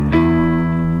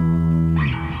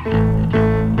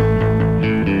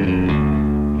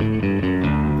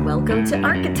to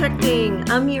Architecting.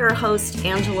 I'm your host,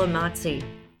 Angela Mazzi.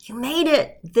 You made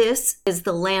it. This is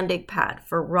the landing pad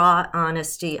for raw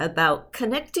honesty about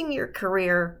connecting your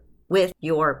career with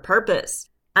your purpose.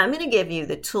 I'm going to give you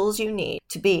the tools you need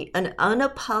to be an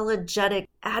unapologetic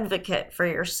advocate for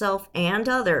yourself and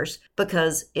others,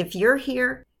 because if you're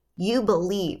here, you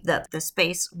believe that the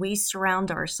space we surround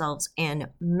ourselves in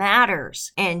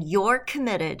matters, and you're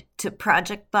committed to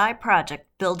project by project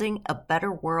building a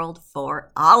better world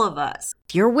for all of us.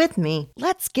 If you're with me,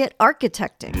 let's get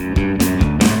architecting.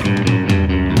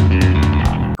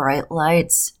 Bright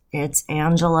lights, it's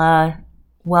Angela.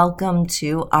 Welcome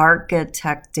to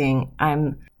Architecting.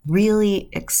 I'm really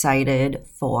excited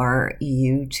for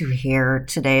you to hear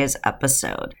today's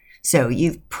episode. So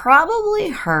you've probably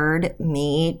heard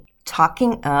me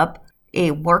talking up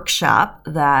a workshop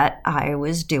that I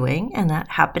was doing, and that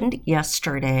happened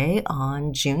yesterday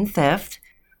on June 5th.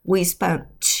 We spent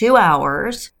 2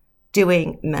 hours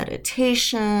doing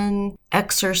meditation,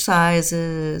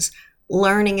 exercises,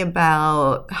 learning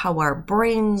about how our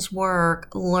brains work,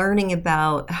 learning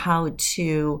about how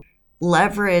to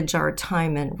leverage our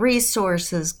time and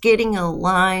resources, getting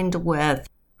aligned with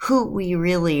who we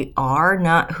really are,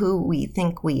 not who we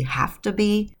think we have to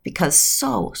be, because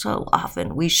so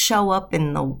often we show up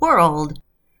in the world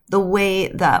the way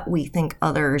that we think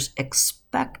others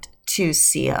expect to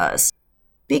see us,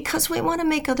 because we want to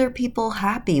make other people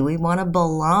happy, we want to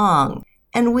belong,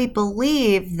 and we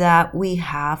believe that we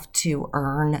have to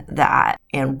earn that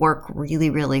and work really,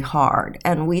 really hard.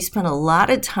 And we spent a lot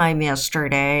of time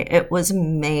yesterday. It was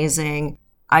amazing.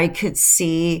 I could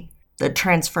see the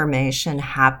transformation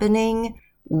happening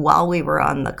while we were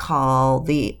on the call,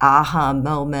 the aha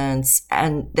moments,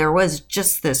 and there was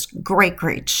just this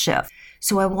great shift.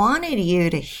 So I wanted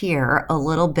you to hear a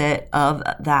little bit of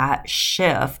that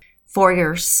shift for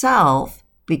yourself,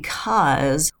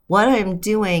 because what I'm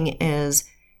doing is,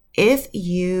 if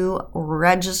you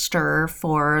register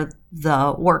for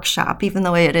the workshop, even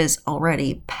though it is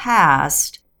already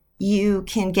passed, you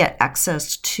can get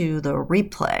access to the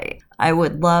replay. I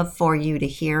would love for you to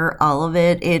hear all of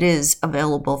it. It is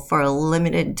available for a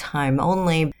limited time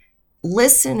only.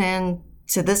 Listen in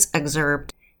to this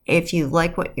excerpt. If you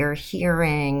like what you're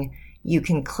hearing, you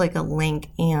can click a link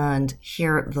and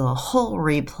hear the whole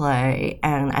replay.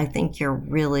 And I think you're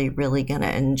really going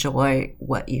to enjoy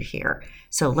what you hear.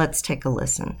 So let's take a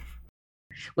listen.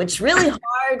 Which is really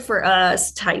hard for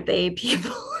us type A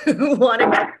people who want to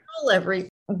control everything.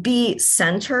 Be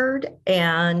centered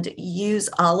and use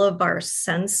all of our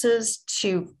senses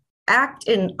to act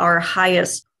in our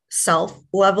highest self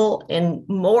level in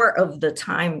more of the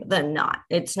time than not.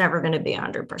 It's never going to be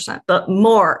 100%, but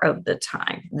more of the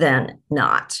time than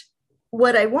not.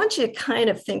 What I want you to kind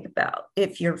of think about,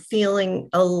 if you're feeling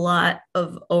a lot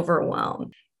of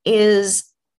overwhelm, is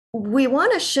we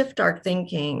want to shift our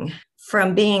thinking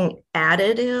from being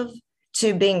additive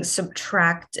to being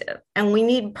subtractive. And we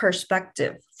need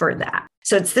perspective for that.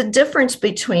 So it's the difference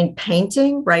between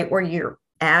painting, right, where you're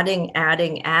adding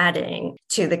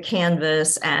to the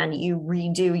canvas and you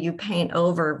redo, you paint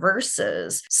over,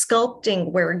 versus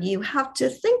sculpting, where you have to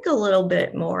think a little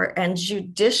bit more and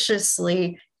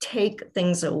judiciously take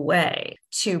things away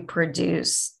to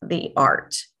produce the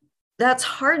art. That's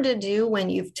hard to do when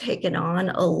you've taken on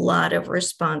a lot of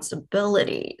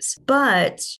responsibilities.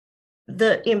 But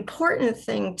the important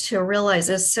thing to realize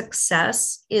is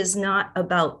success is not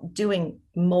about doing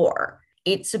more.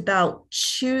 It's about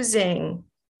choosing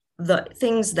the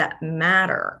things that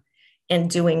matter and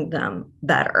doing them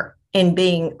better, and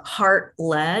being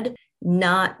heart-led,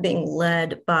 not being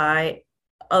led by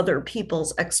other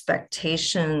people's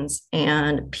expectations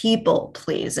and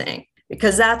people-pleasing,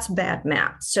 because that's bad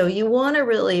math. So you want to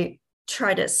really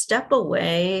try to step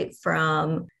away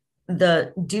from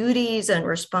the duties and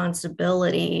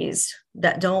responsibilities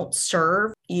that don't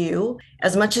serve you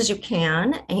as much as you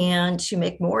can, and to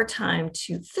make more time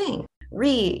to think,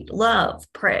 read, love,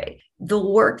 pray, the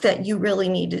work that you really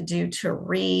need to do to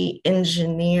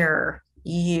re-engineer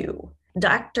you.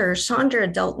 Dr.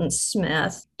 Saundra Dalton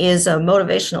Smith is a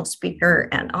motivational speaker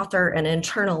and author and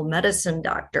internal medicine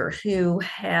doctor who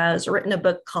has written a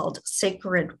book called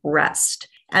Sacred Rest.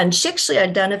 And she actually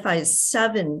identifies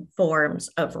 7 forms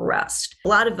of rest. A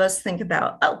lot of us think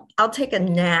about, oh, I'll take a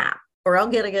nap, or I'll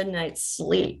get a good night's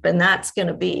sleep, and that's going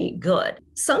to be good.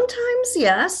 Sometimes,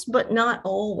 yes, but not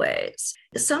always.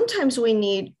 Sometimes we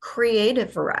need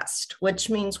creative rest, which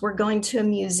means we're going to a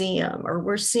museum, or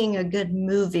we're seeing a good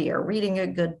movie, or reading a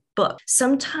good book.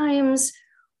 Sometimes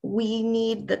we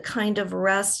need the kind of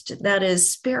rest that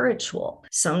is spiritual.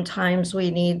 Sometimes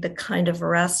we need the kind of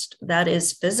rest that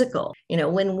is physical.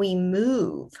 When we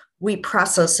move, we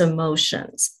process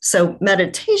emotions. So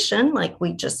meditation, like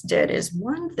we just did, is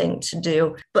one thing to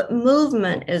do, but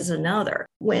movement is another.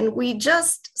 When we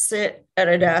just sit at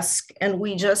a desk and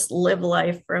we just live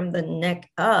life from the neck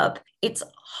up, it's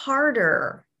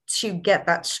harder to get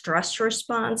that stress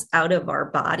response out of our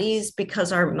bodies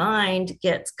because our mind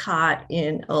gets caught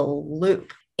in a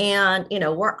loop. And,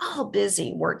 we're all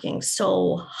busy working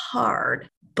so hard.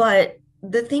 But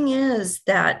the thing is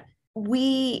that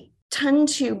we tend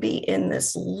to be in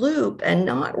this loop and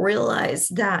not realize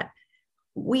that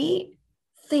we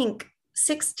think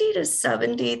 60 to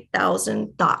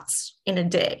 70,000 thoughts in a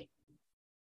day,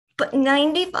 but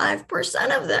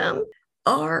 95% of them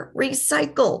are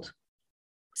recycled.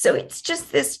 So it's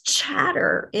just this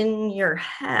chatter in your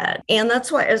head. And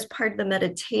that's why, as part of the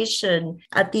meditation,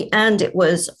 at the end, it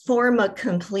was form a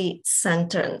complete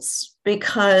sentence.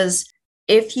 Because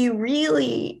if you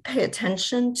really pay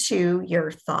attention to your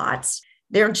thoughts,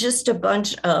 they're just a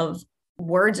bunch of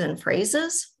words and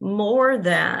phrases more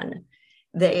than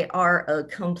they are a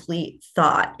complete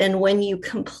thought. And when you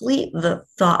complete the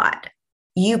thought,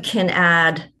 you can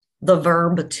add the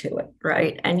verb to it,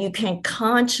 right? And you can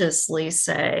consciously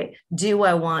say, do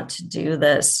I want to do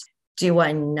this? Do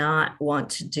I not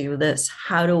want to do this?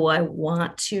 How do I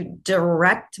want to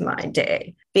direct my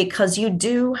day? Because you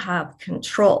do have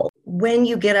control. When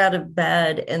you get out of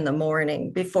bed in the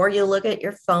morning, before you look at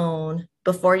your phone,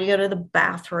 before you go to the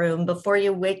bathroom, before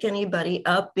you wake anybody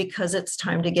up because it's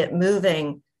time to get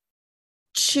moving,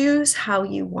 choose how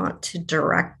you want to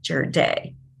direct your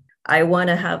day. I want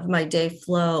to have my day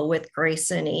flow with grace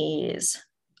and ease.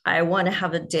 I want to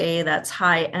have a day that's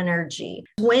high energy.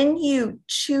 When you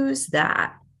choose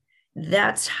that,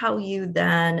 that's how you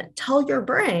then tell your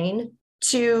brain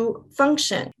to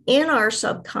function. In our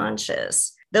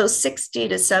subconscious, those 60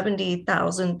 to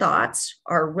 70,000 thoughts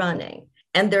are running,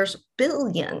 and there's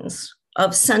billions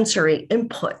of sensory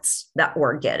inputs that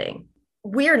we're getting.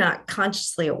 We're not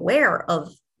consciously aware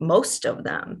of most of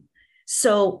them.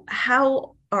 So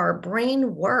how our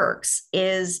brain works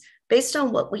is based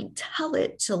on what we tell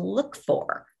it to look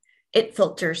for. It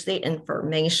filters the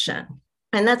information.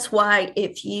 And that's why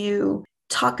if you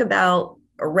talk about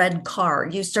a red car,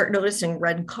 you start noticing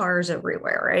red cars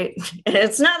everywhere, right? And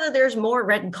it's not that there's more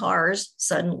red cars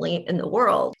suddenly in the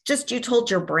world, just you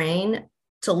told your brain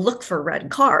to look for red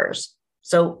cars.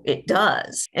 So it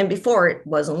does. And before, it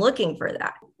wasn't looking for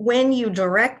that. When you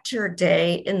direct your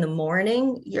day in the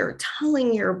morning, you're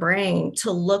telling your brain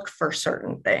to look for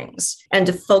certain things and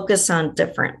to focus on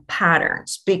different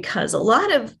patterns, because a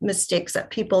lot of mistakes that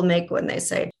people make when they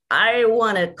say, I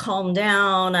want to calm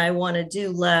down, I want to do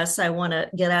less, I want to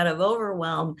get out of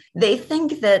overwhelm, they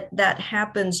think that that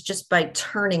happens just by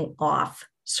turning off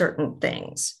certain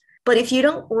things. But if you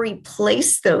don't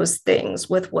replace those things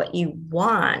with what you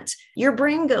want, your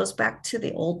brain goes back to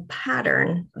the old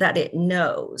pattern that it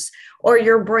knows, or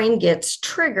your brain gets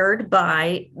triggered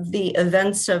by the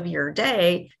events of your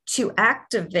day to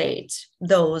activate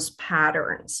those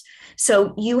patterns.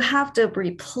 So you have to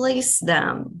replace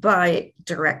them by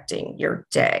directing your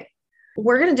day.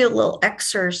 We're going to do a little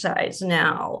exercise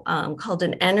now called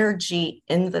an energy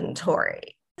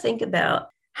inventory. Think about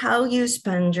how you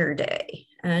spend your day.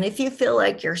 And if you feel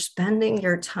like you're spending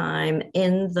your time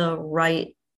in the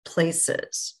right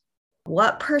places,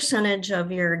 what percentage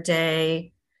of your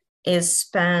day is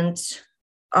spent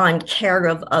on care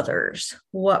of others?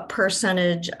 What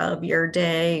percentage of your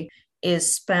day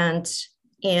is spent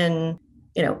in,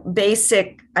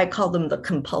 basic, I call them the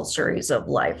compulsories of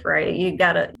life, right? You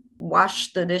got to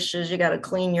wash the dishes, you got to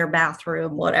clean your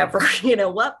bathroom, whatever.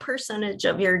 What percentage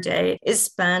of your day is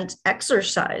spent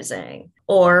exercising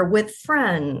or with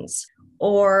friends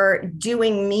or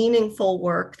doing meaningful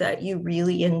work that you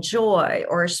really enjoy,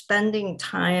 or spending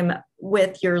time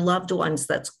with your loved ones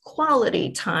that's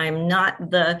quality time, not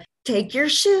the take your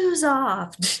shoes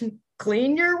off,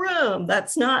 clean your room.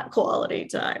 That's not quality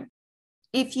time.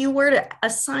 If you were to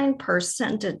assign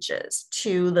percentages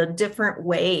to the different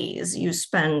ways you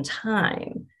spend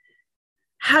time,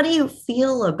 how do you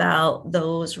feel about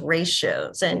those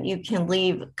ratios? And you can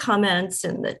leave comments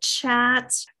in the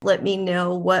chat. Let me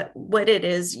know what it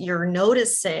is you're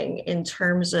noticing in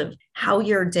terms of how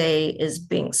your day is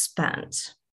being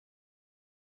spent.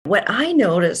 What I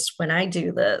notice when I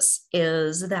do this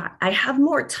is that I have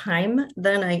more time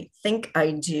than I think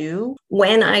I do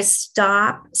when I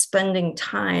stop spending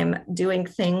time doing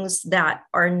things that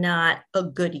are not a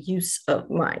good use of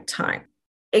my time.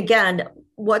 again,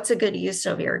 what's a good use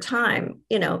of your time?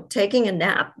 Taking a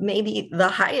nap may be the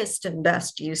highest and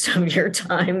best use of your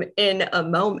time in a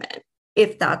moment,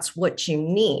 if that's what you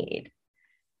need.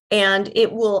 And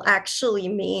it will actually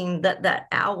mean that that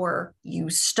hour you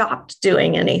stopped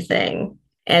doing anything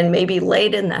and maybe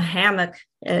laid in the hammock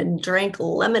and drank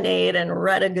lemonade and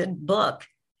read a good book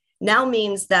now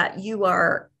means that you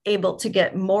are able to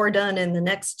get more done in the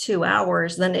next 2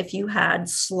 hours than if you had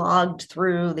slogged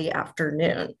through the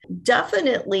afternoon.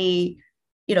 Definitely,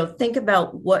 think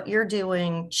about what you're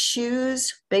doing,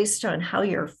 choose based on how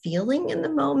you're feeling in the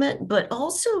moment, but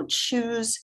also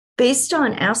choose based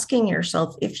on asking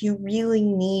yourself if you really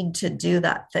need to do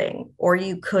that thing, or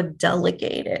you could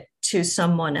delegate it to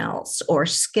someone else or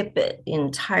skip it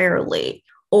entirely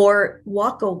or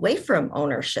walk away from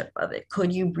ownership of it.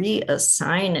 Could you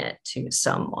reassign it to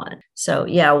someone? So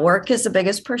yeah, work is the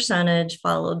biggest percentage,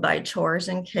 followed by chores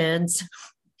and kids.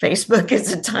 Facebook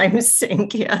is a time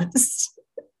sink, yes.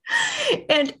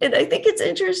 And I think it's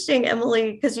interesting,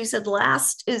 Emily, because you said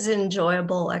last is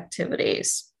enjoyable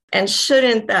activities. And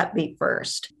shouldn't that be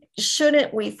first?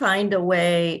 Shouldn't we find a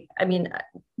way? I mean,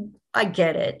 I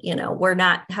get it, we're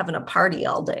not having a party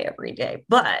all day, every day,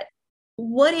 but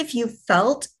what if you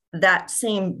felt that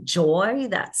same joy,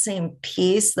 that same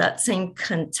peace, that same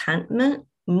contentment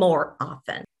more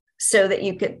often, so that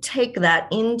you could take that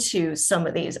into some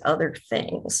of these other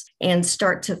things and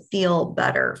start to feel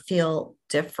better, feel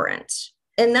different?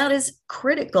 And that is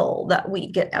critical that we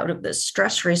get out of this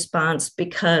stress response,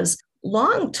 because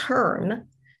long term,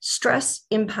 stress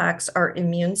impacts our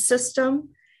immune system.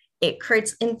 It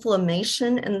creates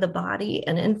inflammation in the body,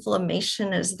 and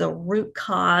inflammation is the root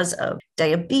cause of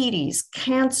diabetes,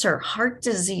 cancer, heart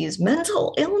disease,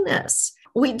 mental illness.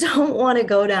 We don't want to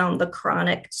go down the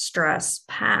chronic stress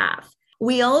path.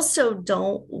 We also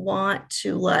don't want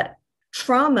to let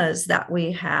traumas that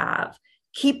we have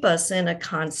keep us in a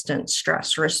constant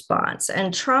stress response.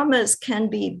 And traumas can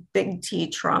be big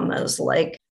T traumas,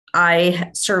 like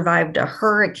I survived a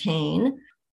hurricane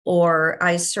or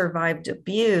I survived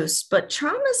abuse, but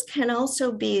traumas can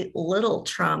also be little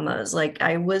traumas. Like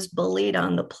I was bullied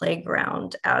on the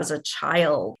playground as a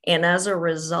child, and as a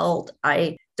result,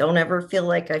 I don't ever feel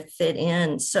like I fit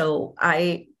in. So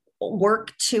I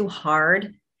work too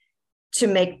hard to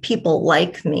make people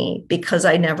like me because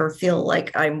I never feel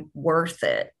like I'm worth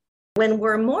it. When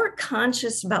we're more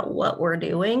conscious about what we're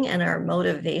doing and our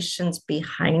motivations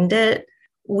behind it,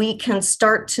 we can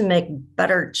start to make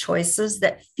better choices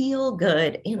that feel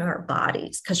good in our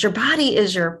bodies, because your body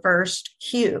is your first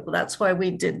cue. That's why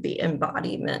we did the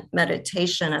embodiment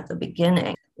meditation at the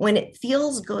beginning. When it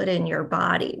feels good in your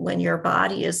body, when your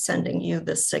body is sending you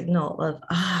the signal of,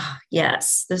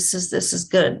 yes, this is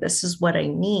good, this is what I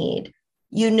need,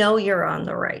 you're on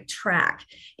the right track.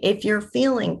 If you're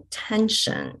feeling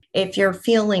tension, if you're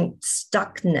feeling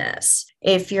stuckness,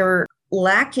 if you're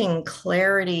lacking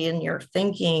clarity in your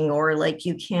thinking, or like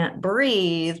you can't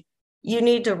breathe, you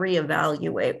need to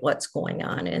reevaluate what's going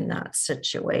on in that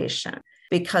situation.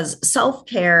 Because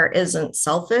self-care isn't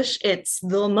selfish. It's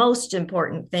the most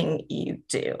important thing you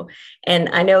do. And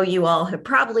I know you all have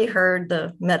probably heard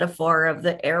the metaphor of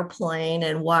the airplane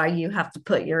and why you have to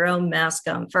put your own mask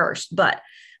on first. But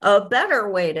a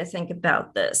better way to think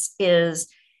about this is,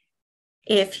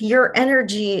 if your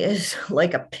energy is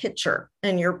like a pitcher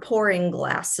and you're pouring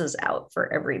glasses out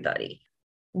for everybody,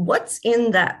 what's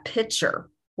in that pitcher?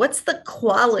 What's the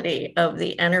quality of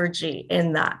the energy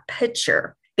in that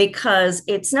pitcher? Because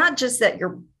it's not just that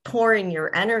you're pouring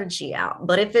your energy out,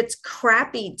 but if it's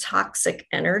crappy, toxic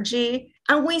energy,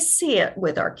 and we see it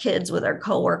with our kids, with our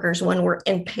coworkers, when we're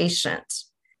impatient,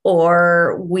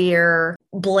 or we're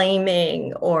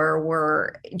blaming, or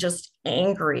we're just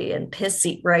angry and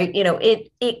pissy, right?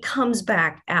 It comes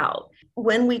back out.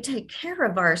 When we take care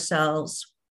of ourselves,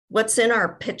 what's in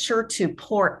our pitcher to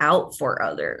pour out for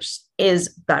others is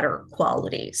better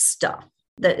quality stuff.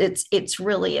 That it's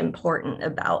really important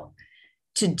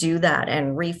to do that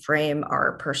and reframe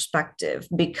our perspective,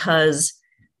 because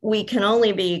we can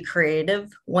only be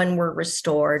creative when we're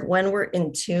restored, when we're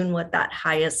in tune with that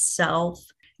highest self.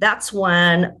 That's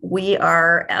when we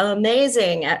are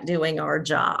amazing at doing our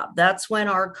job. That's when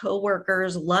our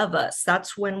coworkers love us.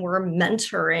 That's when we're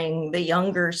mentoring the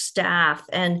younger staff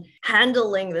and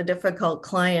handling the difficult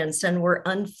clients, and we're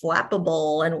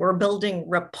unflappable, and we're building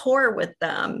rapport with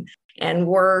them, and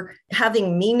we're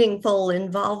having meaningful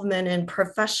involvement in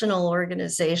professional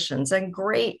organizations and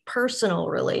great personal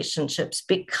relationships,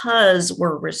 because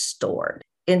we're restored.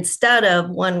 Instead of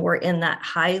when we're in that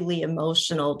highly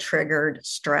emotional, triggered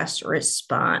stress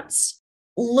response.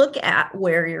 Look at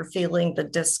where you're feeling the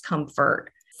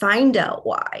discomfort. Find out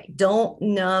why. Don't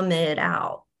numb it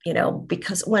out,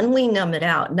 because when we numb it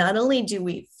out, not only do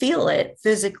we feel it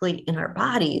physically in our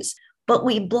bodies, but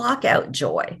we block out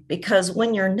joy, because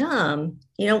when you're numb,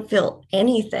 you don't feel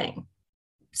anything.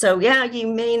 So yeah, you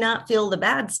may not feel the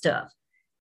bad stuff,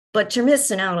 but you're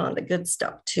missing out on the good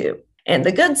stuff too. And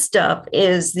the good stuff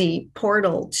is the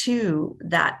portal to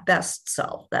that best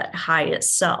self, that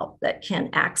highest self that can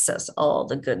access all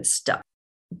the good stuff.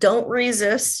 Don't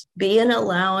resist, be an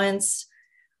allowance,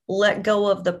 let go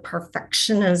of the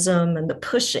perfectionism and the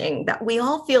pushing that we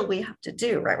all feel we have to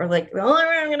do, right? We're like, the only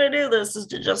way I'm going to do this is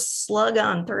to just slug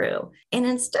on through. And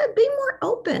instead, be more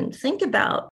open. Think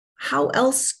about, how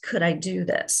else could I do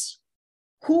this?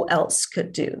 Who else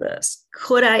could do this?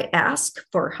 Could I ask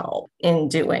for help in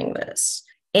doing this?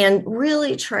 And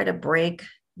really try to break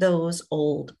those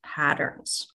old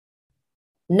patterns.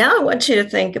 Now I want you to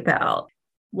think about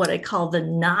what I call the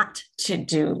not to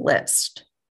do list.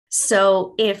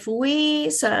 So if we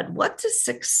said, what does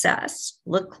success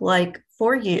look like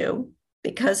for you?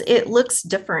 Because it looks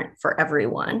different for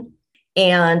everyone.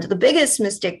 And the biggest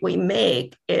mistake we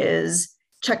make is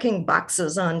checking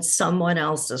boxes on someone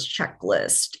else's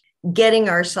checklist, getting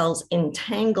ourselves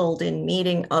entangled in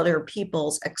meeting other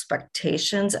people's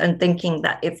expectations and thinking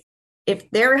that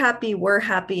if they're happy, we're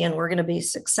happy and we're going to be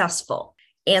successful.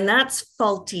 And that's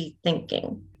faulty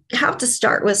thinking. You have to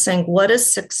start with saying, what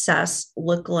does success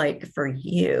look like for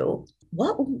you?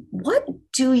 What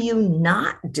do you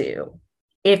not do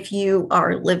if you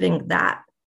are living that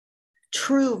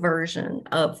true version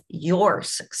of your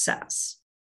success?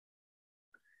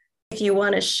 If you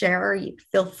want to share, you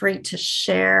feel free to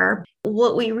share.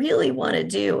 What we really want to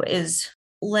do is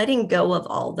letting go of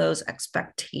all those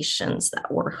expectations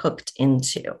that we're hooked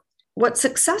into. What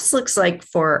success looks like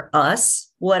for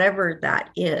us, whatever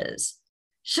that is,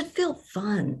 should feel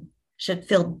fun, should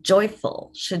feel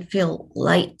joyful, should feel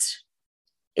light.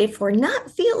 If we're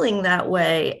not feeling that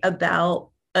way about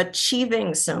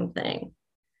achieving something,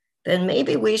 then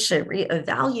maybe we should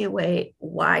reevaluate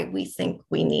why we think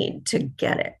we need to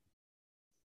get it.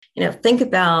 Think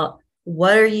about,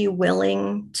 what are you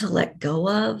willing to let go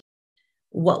of?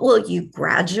 What will you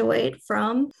graduate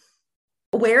from?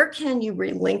 Where can you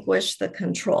relinquish the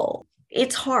control?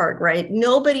 It's hard, right?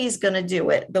 Nobody's going to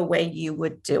do it the way you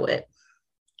would do it.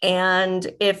 And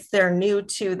if they're new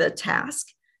to the task,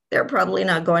 they're probably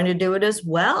not going to do it as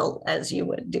well as you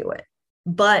would do it.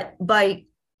 But by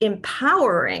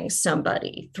empowering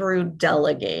somebody through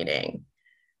delegating,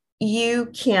 you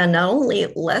can not only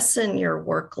lessen your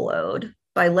workload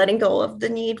by letting go of the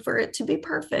need for it to be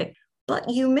perfect, but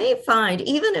you may find,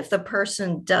 even if the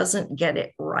person doesn't get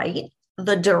it right,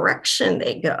 the direction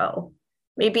they go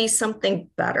may be something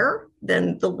better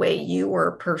than the way you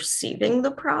were perceiving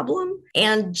the problem.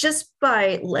 And just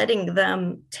by letting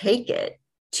them take it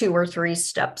 2 or 3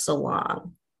 steps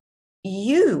along,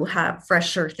 you have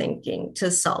fresher thinking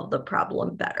to solve the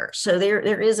problem better. So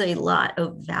there is a lot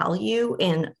of value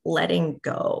in letting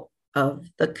go of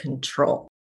the control.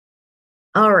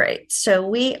 All right, so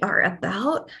we are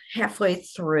about halfway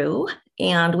through,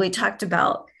 and we talked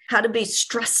about how to be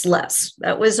stressless.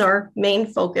 That was our main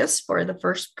focus for the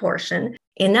first portion.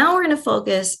 And now we're going to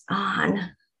focus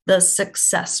on the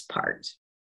success part.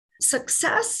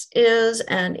 Success is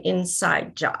an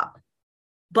inside job,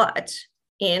 but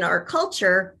in our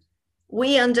culture,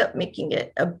 we end up making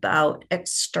it about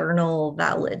external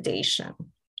validation.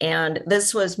 And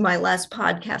this was my last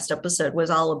podcast episode, was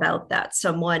all about that.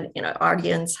 Someone in an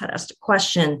audience had asked a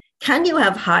question, can you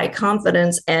have high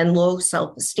confidence and low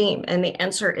self-esteem? And the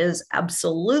answer is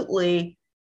absolutely.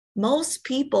 Most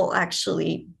people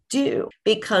actually do,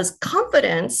 because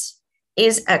confidence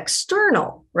is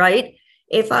external, right?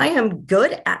 If I am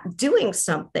good at doing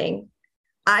something,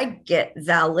 I get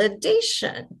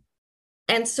validation.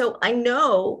 And so I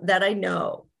know that I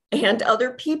know, and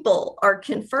other people are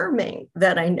confirming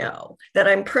that I know, that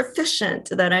I'm proficient,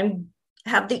 that I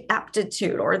have the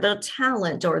aptitude or the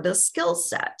talent or the skill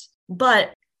set.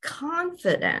 But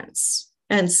confidence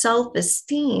and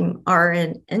self-esteem are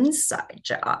an inside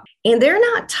job, and they're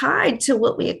not tied to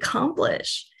what we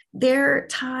accomplish. They're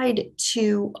tied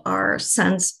to our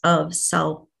sense of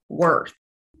self-worth.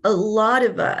 A lot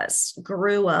of us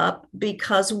grew up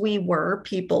because we were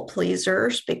people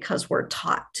pleasers, because we're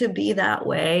taught to be that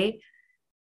way,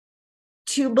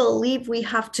 to believe we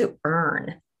have to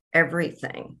earn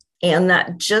everything, and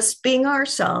that just being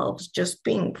ourselves, just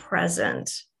being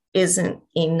present isn't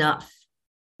enough.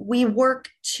 We work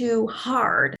too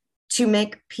hard to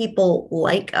make people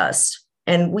like us,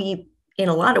 and we in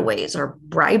a lot of ways are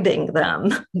bribing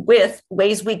them with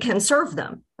ways we can serve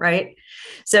them, right?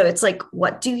 So it's like,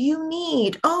 what do you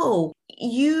need? Oh,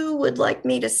 you would like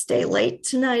me to stay late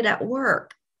tonight at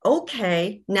work.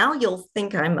 Okay, now you'll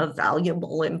think I'm a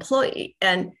valuable employee.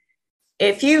 And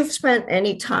if you've spent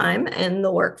any time in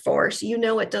the workforce, you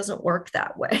know it doesn't work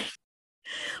that way.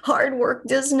 Hard work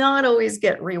does not always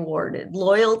get rewarded.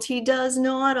 Loyalty does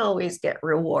not always get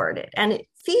rewarded. And it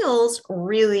feels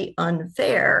really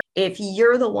unfair if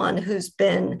you're the one who's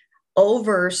been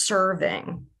over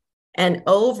serving and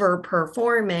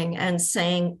overperforming and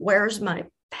saying, where's my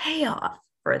payoff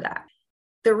for that?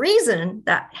 The reason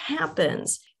that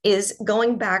happens is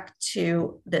going back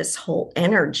to this whole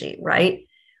energy, right?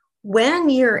 When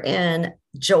you're in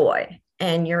joy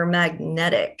and you're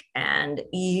magnetic and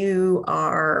you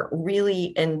are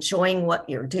really enjoying what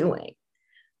you're doing,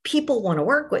 people want to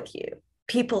work with you.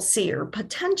 People see your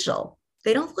potential.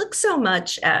 They don't look so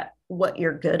much at what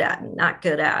you're good at and not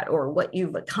good at, or what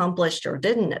you've accomplished or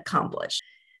didn't accomplish.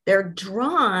 They're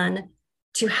drawn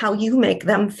to how you make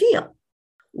them feel.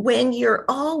 When you're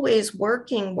always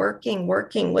working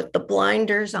with the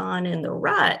blinders on in the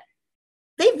rut,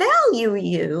 they value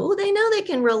you. They know they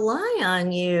can rely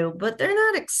on you, but they're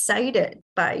not excited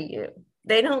by you.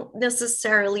 They don't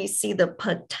necessarily see the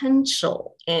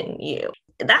potential in you.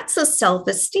 That's a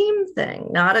self-esteem thing,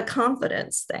 not a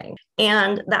confidence thing.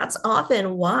 And that's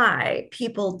often why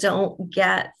people don't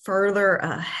get further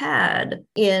ahead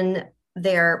in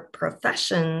their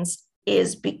professions,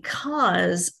 is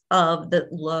because of the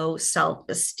low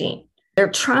self-esteem.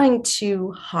 They're trying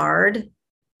too hard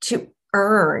to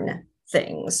earn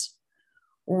things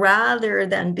rather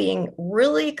than being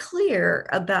really clear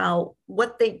about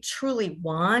what they truly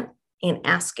want and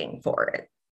asking for it.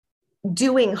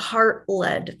 Doing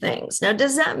heart-led things. Now,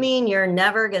 does that mean you're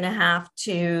never going to have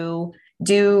to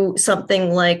do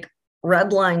something like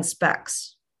redline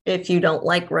specs if you don't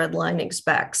like redlining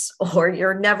specs, or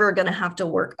you're never going to have to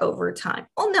work overtime?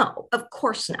 Well, no, of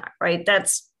course not, right?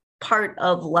 That's part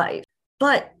of life.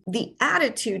 But the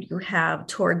attitude you have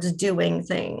towards doing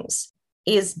things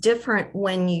is different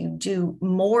when you do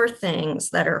more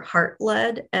things that are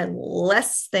heart-led and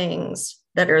less things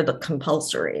that are the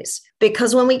compulsories.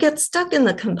 Because when we get stuck in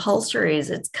the compulsories,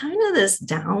 it's kind of this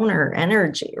downer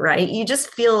energy, right? You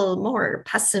just feel more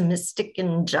pessimistic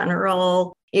in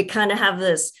general. You kind of have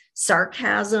this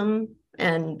sarcasm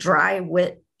and dry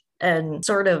wit and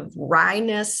sort of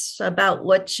wryness about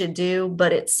what you do,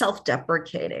 but it's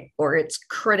self-deprecating or it's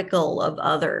critical of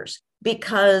others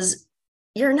because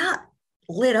you're not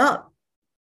lit up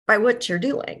by what you're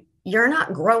doing. You're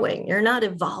not growing. You're not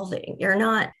evolving. You're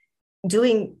not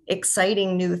doing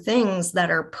exciting new things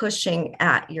that are pushing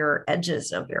at your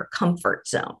edges of your comfort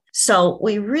zone. So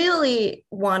we really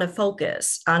want to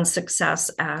focus on success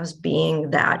as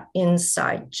being that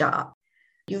inside job.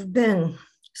 You've been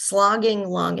slogging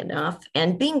long enough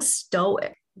and being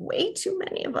stoic. Way too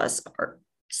many of us are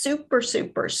super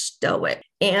stoic.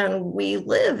 And we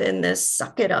live in this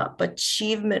suck it up,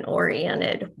 achievement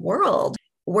oriented world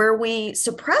where we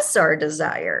suppress our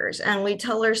desires and we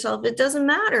tell ourselves it doesn't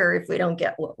matter if we don't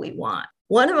get what we want.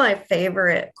 One of my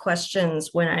favorite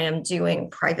questions when I am doing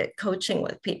private coaching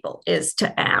with people is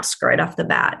to ask right off the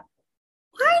bat,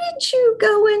 why did you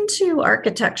go into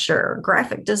architecture or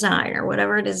graphic design or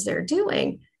whatever it is they're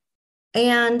doing?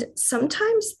 And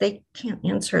sometimes they can't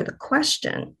answer the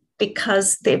question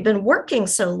because they've been working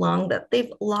so long that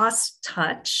they've lost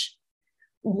touch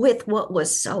with what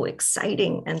was so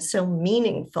exciting and so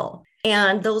meaningful.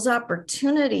 And those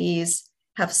opportunities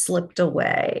have slipped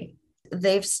away.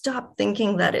 They've stopped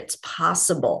thinking that it's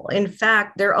possible. In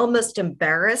fact, they're almost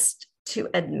embarrassed to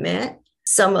admit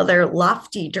some of their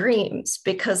lofty dreams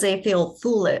because they feel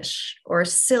foolish or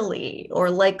silly or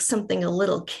like something a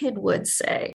little kid would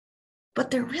say,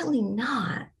 but they're really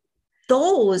not.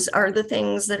 Those are the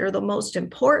things that are the most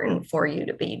important for you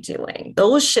to be doing.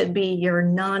 Those should be your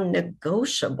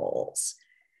non-negotiables,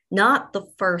 not the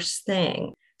first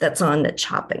thing that's on the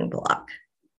chopping block.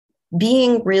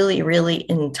 Being really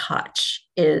in touch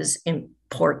is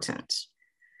important.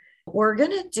 We're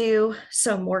going to do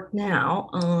some work now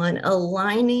on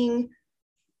aligning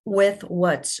with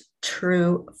what's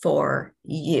true for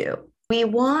you. We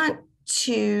want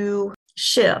to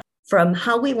shift from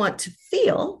how we want to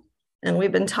feel, and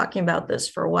we've been talking about this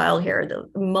for a while here, the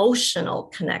emotional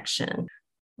connection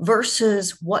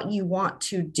versus what you want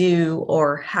to do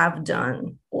or have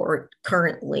done or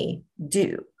currently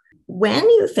do. When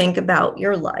you think about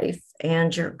your life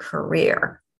and your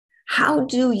career, how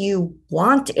do you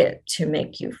want it to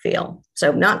make you feel?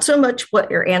 So not so much what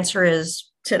your answer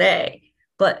is today,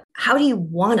 but how do you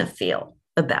want to feel?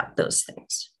 about those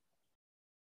things.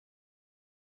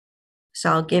 So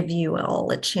I'll give you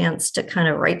all a chance to kind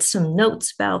of write some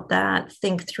notes about that,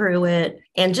 think through it,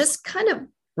 and just kind of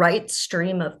write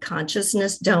stream of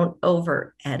consciousness. Don't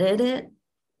over edit it.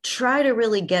 Try to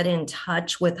really get in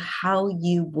touch with how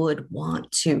you would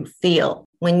want to feel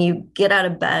when you get out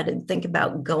of bed and think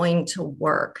about going to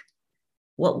work.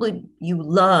 What would you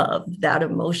love that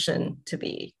emotion to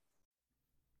be?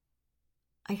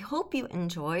 I hope you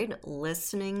enjoyed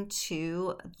listening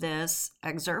to this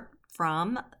excerpt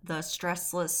from the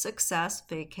Stressless Success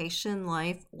Vacation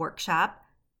Life Workshop.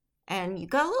 And you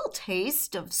got a little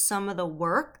taste of some of the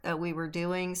work that we were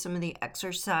doing, some of the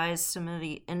exercise, some of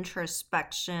the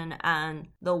introspection, and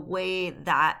the way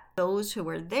that those who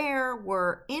were there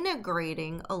were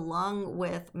integrating along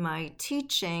with my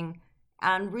teaching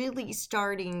and really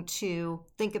starting to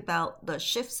think about the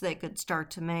shifts they could start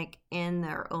to make in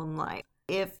their own life.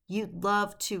 If you'd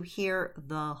love to hear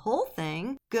the whole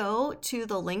thing, go to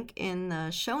the link in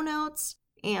the show notes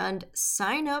and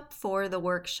sign up for the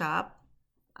workshop.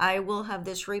 I will have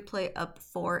this replay up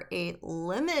for a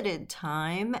limited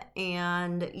time,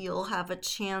 and you'll have a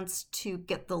chance to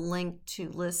get the link to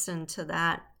listen to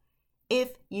that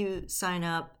if you sign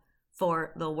up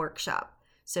for the workshop.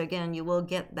 So again, you will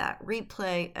get that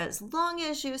replay as long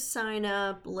as you sign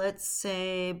up, let's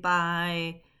say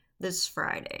by this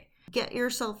Friday. Get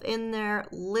yourself in there,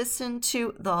 listen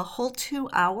to the whole 2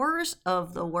 hours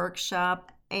of the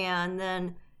workshop, and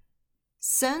then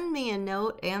send me a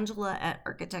note,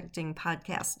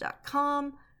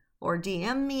 Angela@architectingpodcast.com, or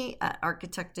DM me at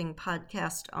Architecting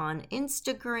on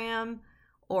Instagram,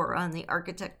 or on the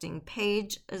Architecting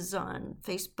page is on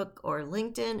Facebook or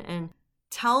LinkedIn, and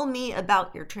tell me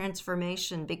about your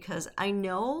transformation, because I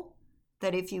know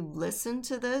that if you listen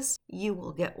to this, you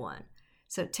will get one.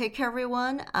 So take care,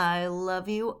 everyone. I love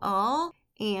you all,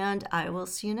 and I will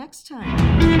see you next time.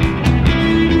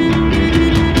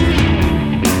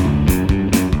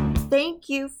 Thank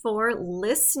you for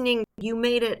listening. You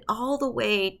made it all the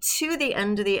way to the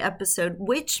end of the episode,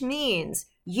 which means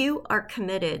you are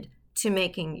committed to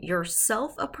making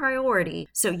yourself a priority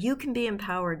so you can be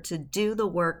empowered to do the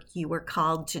work you were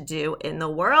called to do in the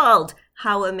world.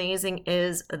 How amazing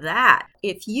is that?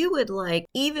 If you would like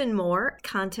even more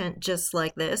content just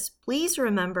like this, please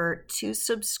remember to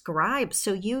subscribe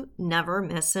so you never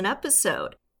miss an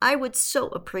episode. I would so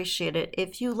appreciate it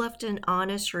if you left an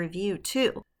honest review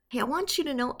too. Hey, I want you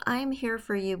to know I'm here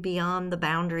for you beyond the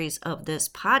boundaries of this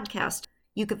podcast.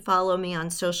 You can follow me on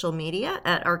social media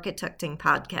at Architecting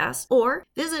Podcast, or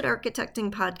visit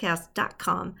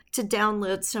architectingpodcast.com to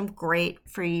download some great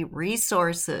free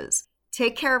resources.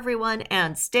 Take care, everyone,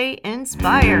 and stay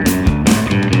inspired.